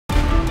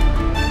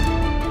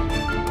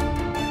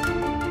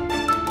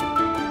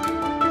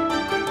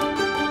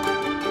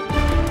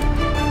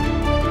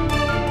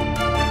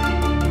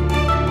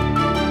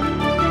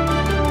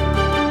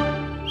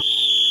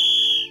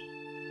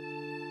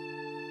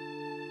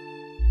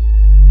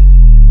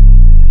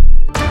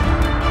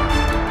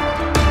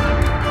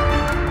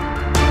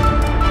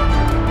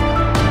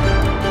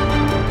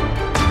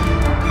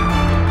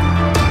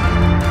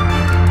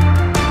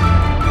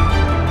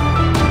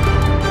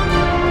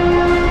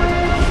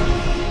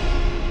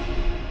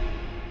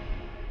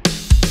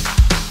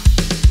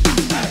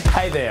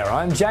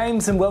I'm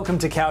James and welcome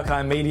to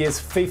Kalkine Media's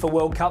FIFA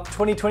World Cup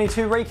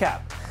 2022 recap.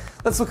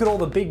 Let's look at all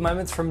the big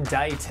moments from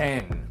day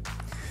 10.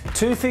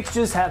 Two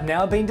fixtures have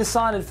now been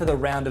decided for the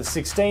round of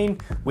 16,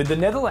 with the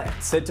Netherlands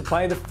set to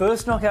play the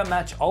first knockout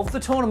match of the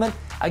tournament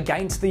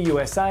against the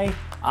USA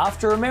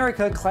after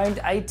America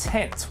claimed a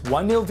tense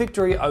 1-0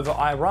 victory over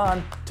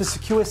Iran to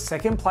secure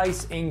second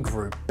place in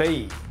Group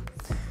B.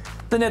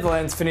 The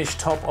Netherlands finished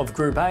top of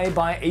Group A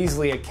by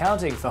easily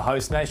accounting for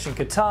host nation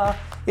Qatar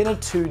in a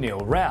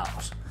 2-0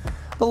 rout.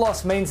 The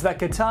loss means that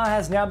Qatar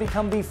has now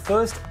become the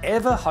first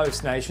ever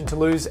host nation to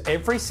lose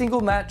every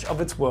single match of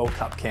its World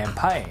Cup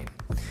campaign.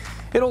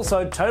 It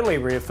also totally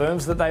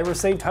reaffirms that they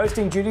received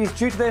hosting duties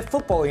due to their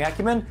footballing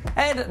acumen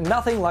and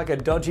nothing like a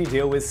dodgy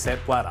deal with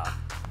Sepp Blatter.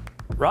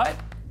 Right?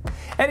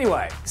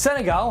 Anyway,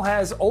 Senegal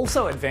has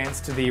also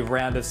advanced to the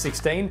round of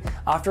 16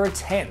 after a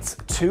tense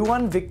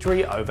 2-1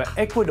 victory over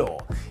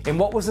Ecuador in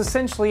what was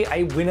essentially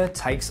a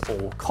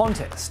winner-takes-all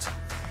contest.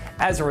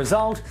 As a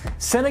result,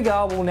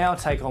 Senegal will now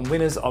take on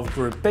winners of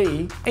Group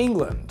B,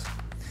 England.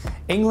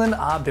 England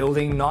are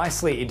building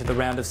nicely into the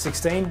round of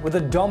 16 with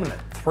a dominant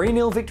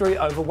 3-0 victory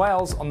over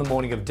Wales on the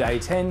morning of day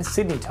 10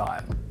 Sydney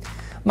time.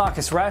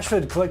 Marcus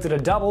Rashford collected a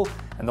double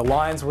and the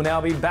Lions will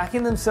now be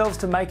backing themselves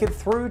to make it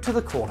through to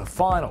the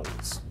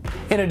quarter-finals.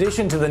 In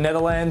addition to the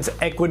Netherlands,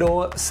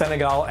 Ecuador,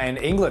 Senegal and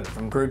England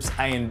from Groups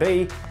A and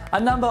B, a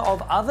number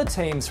of other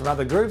teams from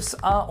other groups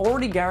are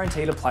already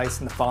guaranteed a place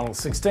in the final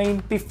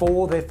 16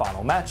 before their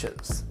final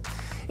matches.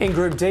 In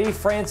Group D,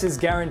 France is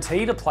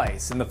guaranteed a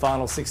place in the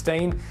final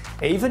 16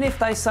 even if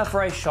they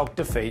suffer a shock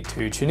defeat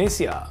to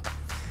Tunisia.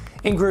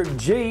 In Group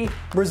G,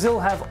 Brazil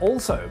have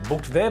also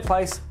booked their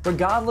place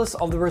regardless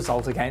of the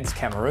result against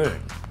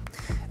Cameroon.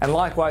 And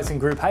likewise in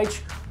Group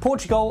H,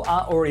 Portugal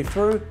are already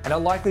through and are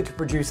likely to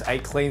produce a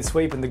clean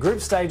sweep in the group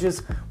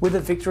stages with a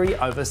victory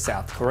over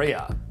South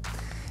Korea.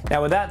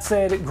 Now with that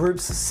said,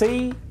 Groups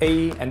C,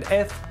 E and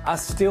F are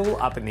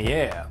still up in the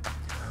air.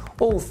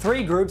 All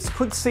three groups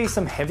could see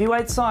some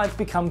heavyweight sides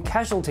become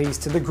casualties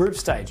to the group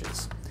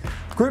stages.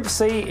 Group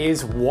C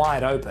is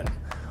wide open.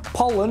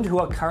 Poland, who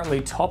are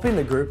currently topping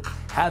the group,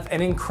 have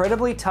an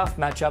incredibly tough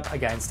matchup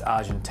against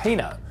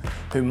Argentina,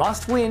 who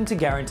must win to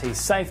guarantee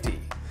safety.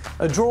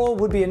 A draw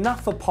would be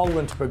enough for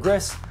Poland to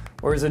progress,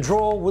 whereas a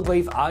draw would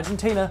leave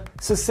Argentina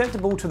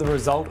susceptible to the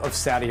result of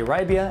Saudi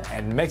Arabia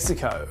and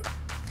Mexico.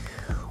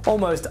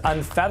 Almost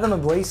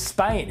unfathomably,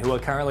 Spain, who are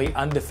currently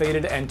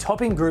undefeated and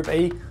topping Group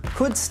E,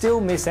 could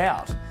still miss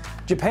out.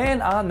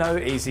 Japan are no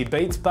easy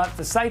beats, but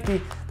for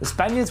safety, the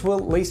Spaniards will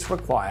at least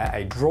require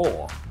a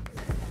draw.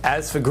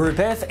 As for Group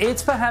F,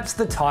 it's perhaps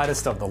the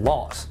tightest of the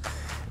lot.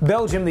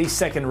 Belgium, the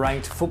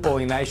second-ranked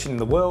footballing nation in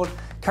the world,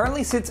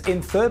 currently sits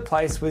in third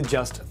place with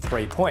just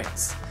 3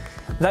 points.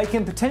 They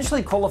can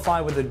potentially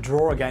qualify with a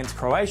draw against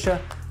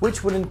Croatia,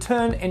 which would in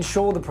turn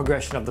ensure the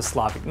progression of the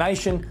Slavic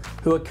nation,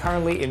 who are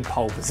currently in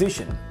pole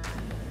position.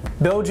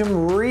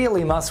 Belgium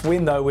really must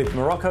win though, with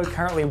Morocco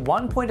currently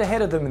 1 point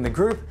ahead of them in the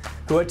group,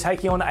 who are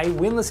taking on a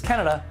winless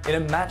Canada in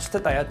a match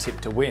that they are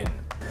tipped to win.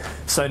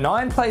 So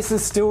 9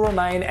 places still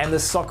remain and the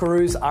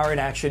Socceroos are in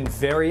action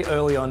very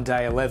early on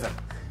day 11.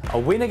 A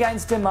win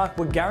against Denmark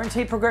would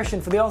guarantee progression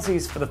for the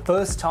Aussies for the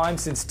first time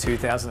since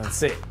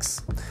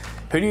 2006.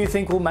 Who do you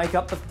think will make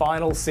up the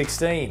final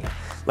 16?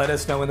 Let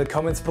us know in the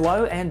comments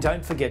below and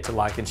don't forget to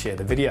like and share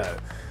the video.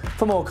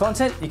 For more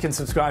content, you can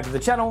subscribe to the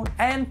channel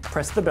and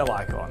press the bell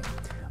icon.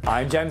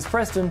 I'm James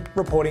Preston,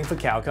 reporting for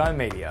Kalkine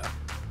Media.